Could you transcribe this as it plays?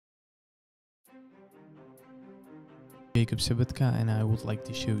Jacob Sabatka, and I would like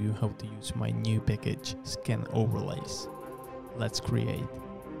to show you how to use my new package, Skin Overlays. Let's create.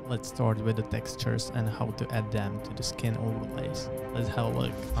 Let's start with the textures and how to add them to the skin overlays. Let's have a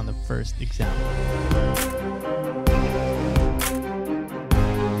look on the first example.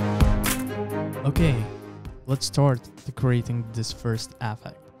 Okay, let's start to creating this first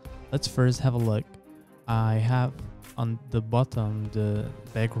effect. Let's first have a look. I have on the bottom the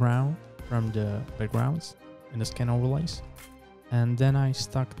background from the backgrounds in the skin overlays, and then I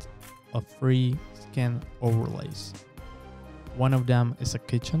stuck a free skin overlays. One of them is a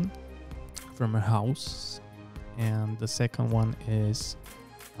kitchen from a house, and the second one is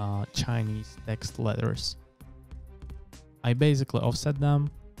Chinese text letters. I basically offset them,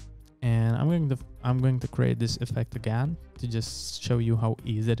 and I'm going to create this effect again to just show you how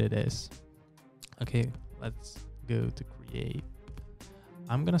easy it is. Okay, let's go to create.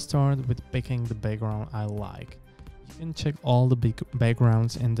 I'm gonna start with picking the background I like. You can check all the big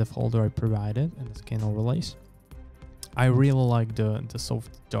backgrounds in the folder I provided in the skin overlays. I really like the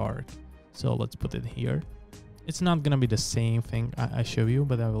soft dark, so let's put it here. It's not gonna be the same thing I show you,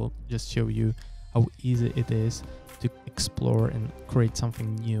 but I will just show you how easy it is to explore and create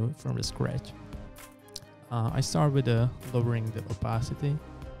something new from the scratch. I start with lowering the opacity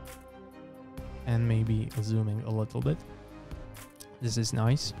and maybe zooming a little bit. This is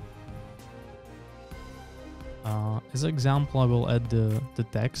nice. As an example, I will add the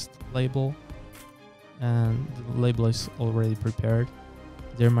text label, and the label is already prepared.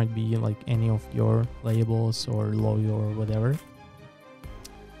 There might be like any of your labels or logo or whatever.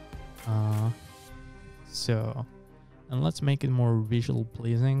 And let's make it more visual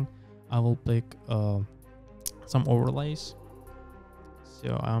pleasing. I will pick some overlays.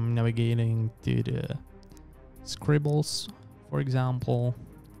 So I'm navigating to the scribbles, for example,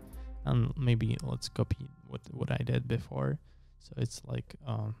 and maybe let's copy what I did before. So it's like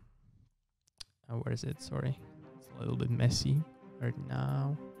where is it? Sorry, it's a little bit messy right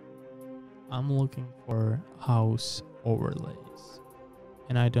now. I'm looking for house overlays,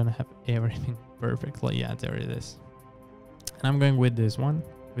 and I don't have everything perfectly. Yeah, there it is. And I'm going with this one,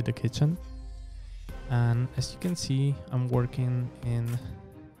 with the kitchen. And as you can see, I'm working in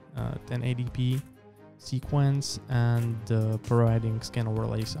 1080p sequence, and providing skin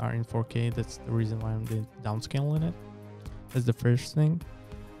overlays are in 4K. That's the reason why I'm downscaling it. That's the first thing.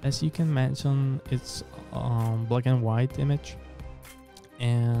 As you can imagine, it's black and white image,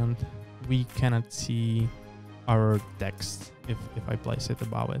 and we cannot see our text if I place it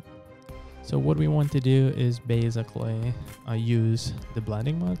above it. So what we want to do is basically use the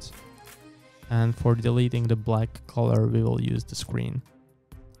blending modes, and for deleting the black color we will use the screen.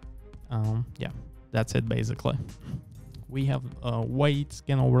 Yeah, that's it basically. We have a white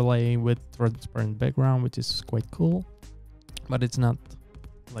skin overlay with transparent background, which is quite cool, but it's not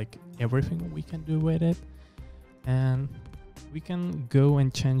like everything we can do with it. And we can go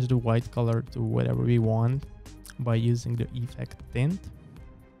and change the white color to whatever we want by using the effect tint.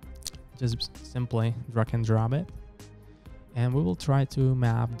 Just simply drag and drop it, and we will try to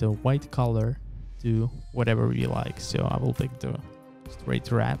map the white color to whatever we like. So I will pick the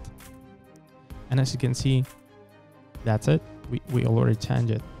straight red, and as you can see, that's it. We already changed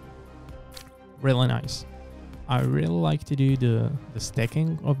it. Really nice. I really like to do the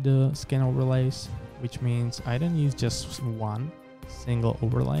stacking of the skin overlays, which means I don't use just one single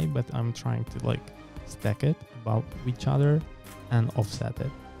overlay, but I'm trying to like stack it above each other and offset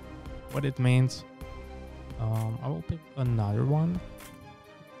it. What it means, I will pick another one.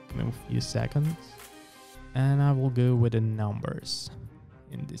 Give me a few seconds, and I will go with the numbers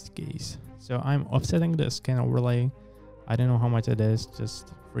in this case. So I'm offsetting the skin overlay. I don't know how much it is,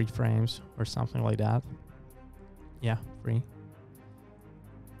 just 3 frames or something like that. Yeah, 3.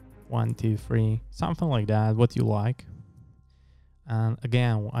 1, 2, 3, something like that, what you like. And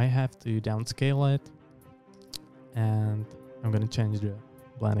again, I have to downscale it, and I'm gonna change the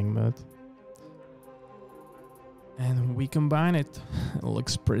blending mode, and we combine it. It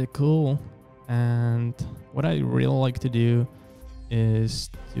looks pretty cool. And what I really like to do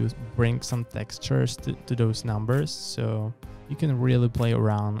is to bring some textures to those numbers, so you can really play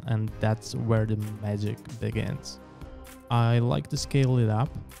around, and that's where the magic begins. I like to scale it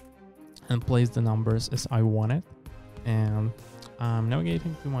up and place the numbers as I want it, and I'm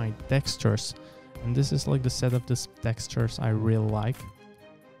navigating to my textures, and this is like the set of the textures I really like.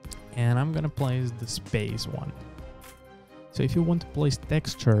 And I'm gonna place the space one. So if you want to place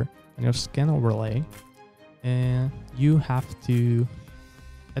texture on your skin overlay, you have to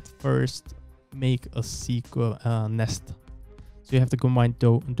at first make a nest. So you have to combine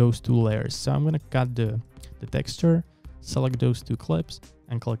those two layers. So I'm gonna cut the texture select those two clips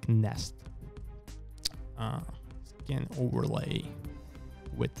and click nest. Scan overlay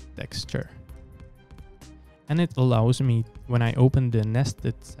with texture. And it allows me, when I open the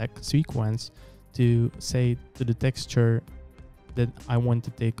nested sequence, to say to the texture that I want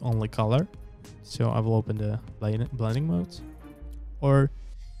to take only color. So I will open the blending modes. Or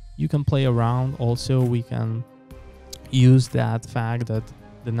you can play around. Also, we can use that fact that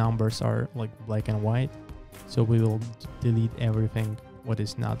the numbers are like black and white. So we will delete everything what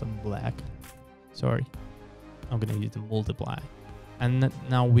is not black. Sorry, I'm gonna use the multiply. And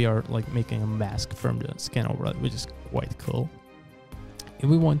now we are like making a mask from the scan overlay, which is quite cool. If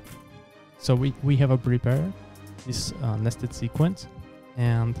we want, so we have a prepare this nested sequence,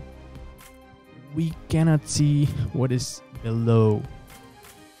 and we cannot see what is below.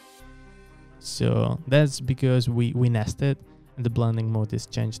 So that's because we nested and the blending mode is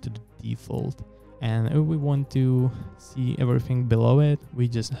changed to the default. And if we want to see everything below it, we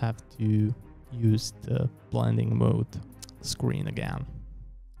just have to use the blending mode screen again.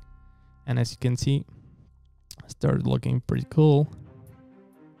 And as you can see, it started looking pretty cool.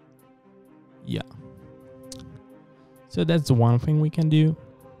 Yeah. So that's one thing we can do.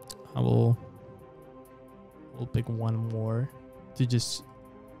 We'll pick one more to just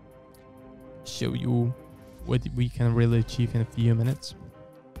show you what we can really achieve in a few minutes.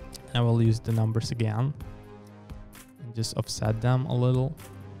 I will use the numbers again and just offset them a little.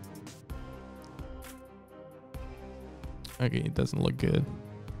 Okay, it doesn't look good.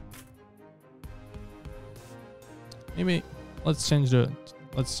 Maybe let's change the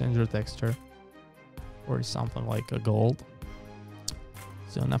texture or something like a gold.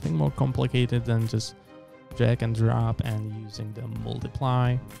 So nothing more complicated than just drag and drop and using the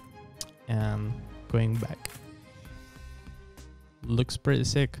multiply and going back. Looks pretty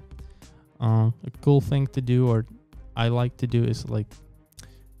sick. A cool thing to do, or I like to do, is like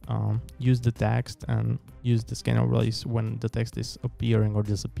use the text and use the scan overlays when the text is appearing or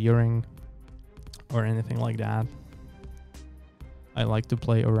disappearing or anything like that. I like to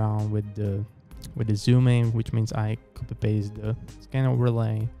play around with the zooming, which means I copy paste the scan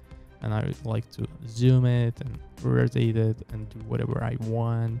overlay and I like to zoom it and rotate it and do whatever I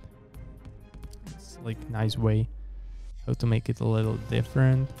want. It's like a nice way how to make it a little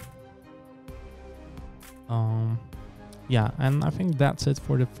different. Yeah, and I think that's it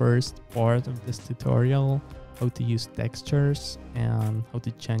for the first part of this tutorial, how to use textures and how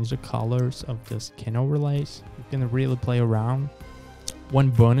to change the colors of the skin overlays. You can really play around. One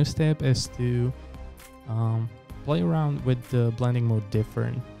bonus tip is to play around with the blending mode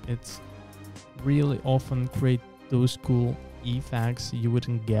different. It's really often create those cool effects. You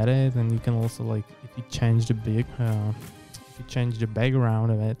wouldn't get it, and you can also, like, if you change the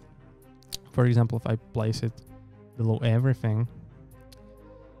background of it, for example, if I place it below everything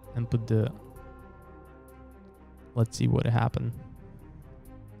and put the, let's see what happened.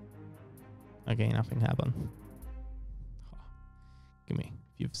 Okay, nothing happened. Give me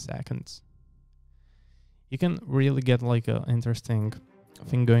a few seconds. You can really get like an interesting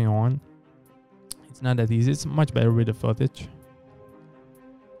thing going on. It's not that easy. It's much better with the footage.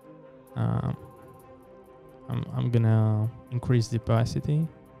 I'm gonna increase the opacity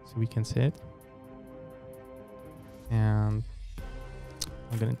so we can see it. And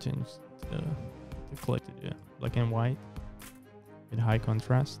I'm gonna change the click to the black and white with high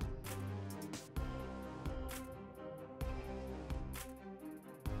contrast.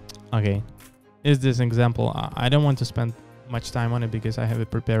 Okay, is this example? I don't want to spend much time on it because I have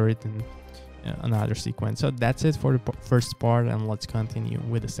it prepared in another sequence. So that's it for the first part, and let's continue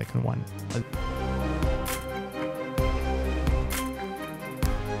with the second one.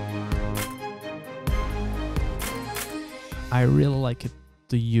 I really like it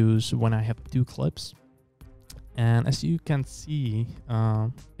to use when I have two clips, and as you can see,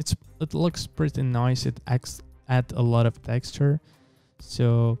 it looks pretty nice. It adds a lot of texture.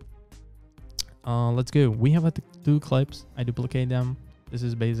 So let's go. We have two clips. I duplicate them. This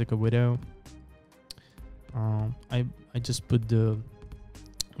is basically a video. I just put the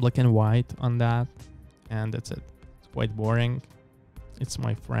black and white on that, and that's it. It's quite boring. It's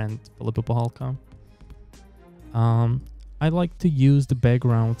my friend Filipa Pohalka. I like to use the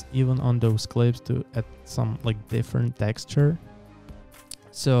backgrounds even on those clips to add some like different texture.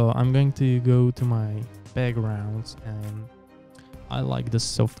 So I'm going to go to my backgrounds, and I like the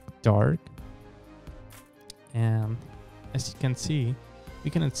soft dark. And as you can see,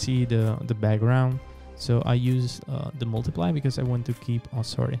 we cannot see the background. So I use the multiply because I want to keep,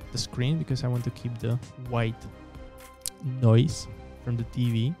 the screen, because I want to keep the white noise from the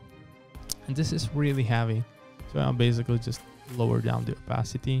TV. And this is really heavy. So I'll basically just lower down the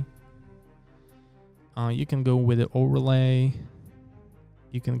opacity. You can go with the overlay.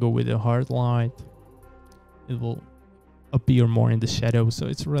 You can go with the hard light. It will appear more in the shadow. So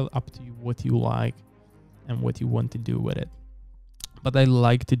it's really up to you what you like and what you want to do with it. But I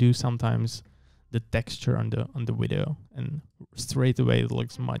like to do sometimes the texture on the video, and straight away it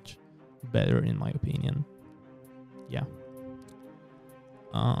looks much better in my opinion. Yeah.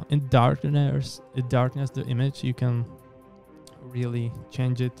 In darkness, the image, you can really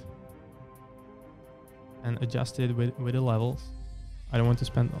change it and adjust it with the levels. I don't want to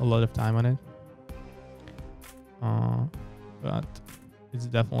spend a lot of time on it, but it's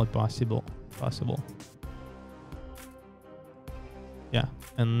definitely possible. Yeah,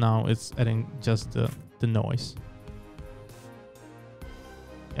 and now it's adding just the noise.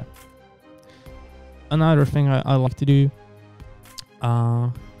 Yeah. Another thing I like to do,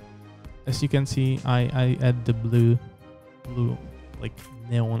 as you can see, I add the blue like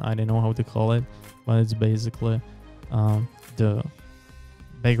neon, I don't know how to call it, but it's basically the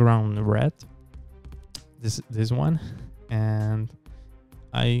background red, this one, and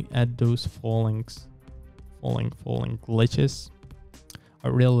I add those falling glitches. I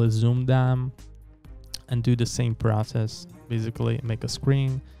really zoom them and do the same process, basically make a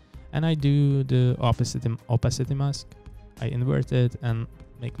screen, and I do the opacity mask. I invert it and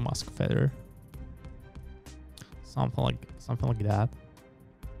make mask feather, something like that,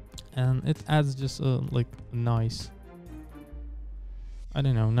 and it adds just a nice, I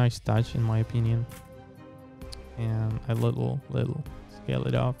don't know, nice touch in my opinion. And I little scale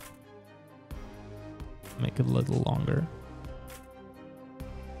it up, make it a little longer.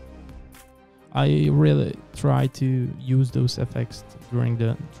 I really try to use those effects during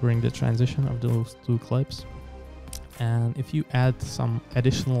the transition of those two clips. And if you add some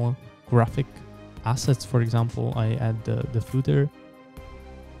additional graphic assets, for example, I add the footer,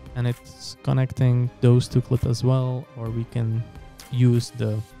 and it's connecting those two clips as well, or we can use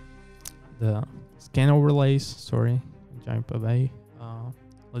the scan overlays. Sorry, jump away.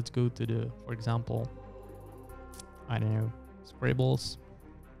 Let's go to for example, I don't know, scribbles.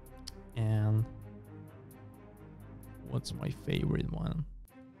 And what's my favorite one?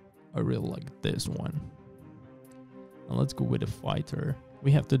 I really like this one. And let's go with the fighter.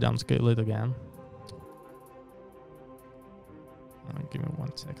 We have to downscale it again. Give me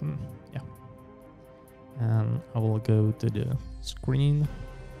 1 second. Yeah. And I will go to the screen.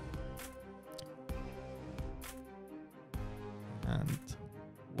 And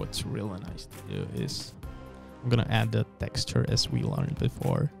what's really nice to do is I'm gonna add the texture as we learned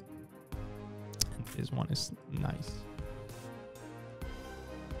before. This one is nice.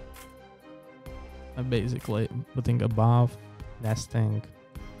 I'm basically putting above, nesting,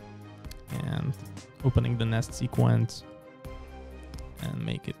 and opening the nest sequence and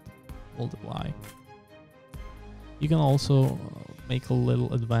make it multiply. You can also make a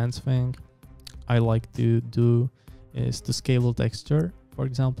little advanced thing I like to do is to scale the texture, for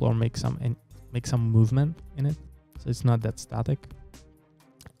example, or make some movement in it, so it's not that static.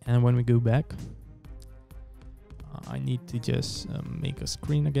 And when we go back, I need to just make a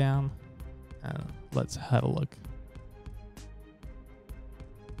screen again, and let's have a look.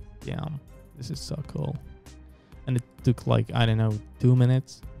 Damn, this is so cool. And it took like, I don't know, 2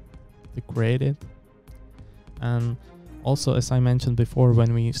 minutes to create it. And also, as I mentioned before,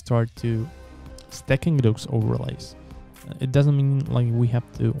 when we start to stacking those overlays, it doesn't mean like we have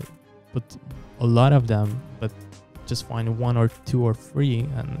to put a lot of them, but just find 1 or 2 or 3,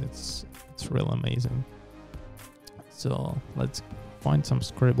 and it's really amazing. So let's find some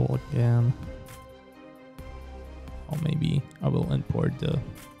scribble again. Or maybe I will import the...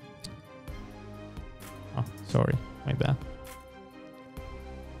 Oh, sorry, my bad.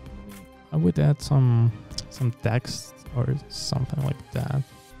 I would add some text or something like that.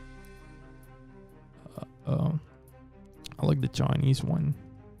 I like the Chinese one.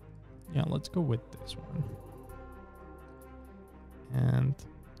 Yeah, let's go with this one. And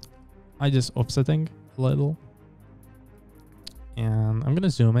I just offsetting a little. And I'm gonna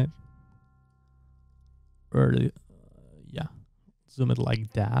zoom it. Yeah, zoom it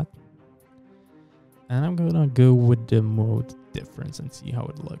like that. And I'm gonna go with the mode difference and see how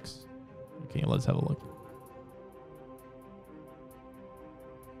it looks. Okay, let's have a look.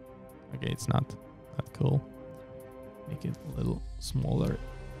 Okay, it's not that cool. Make it a little smaller.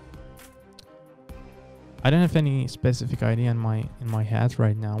 I don't have any specific idea in my head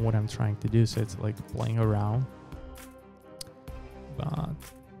right now what I'm trying to do, so it's like playing around. But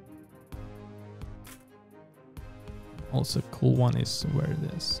also cool one is where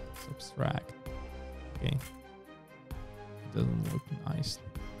this subtract. Okay, doesn't look nice.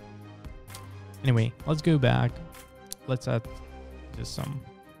 Anyway, let's go back. Let's add just some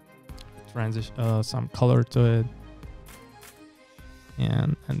transition, some color to it,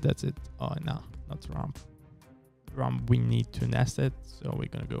 and that's it. Oh no, not ramp. Ramp, we need to nest it, so we're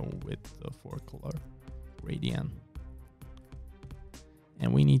gonna go with the 4-color gradient,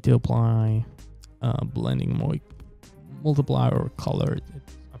 and we need to apply blending multiplier or color.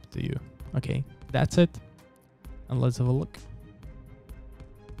 It's up to you. Okay, that's it, and let's have a look.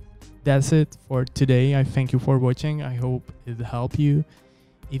 That's it for today. I thank you for watching. I hope it helped you.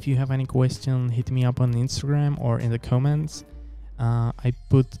 If you have any question, hit me up on Instagram or in the comments. I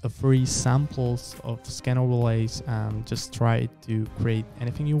put a free samples of scan overlays and just try to create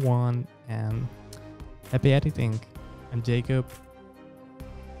anything you want, and happy editing. I'm Jacob.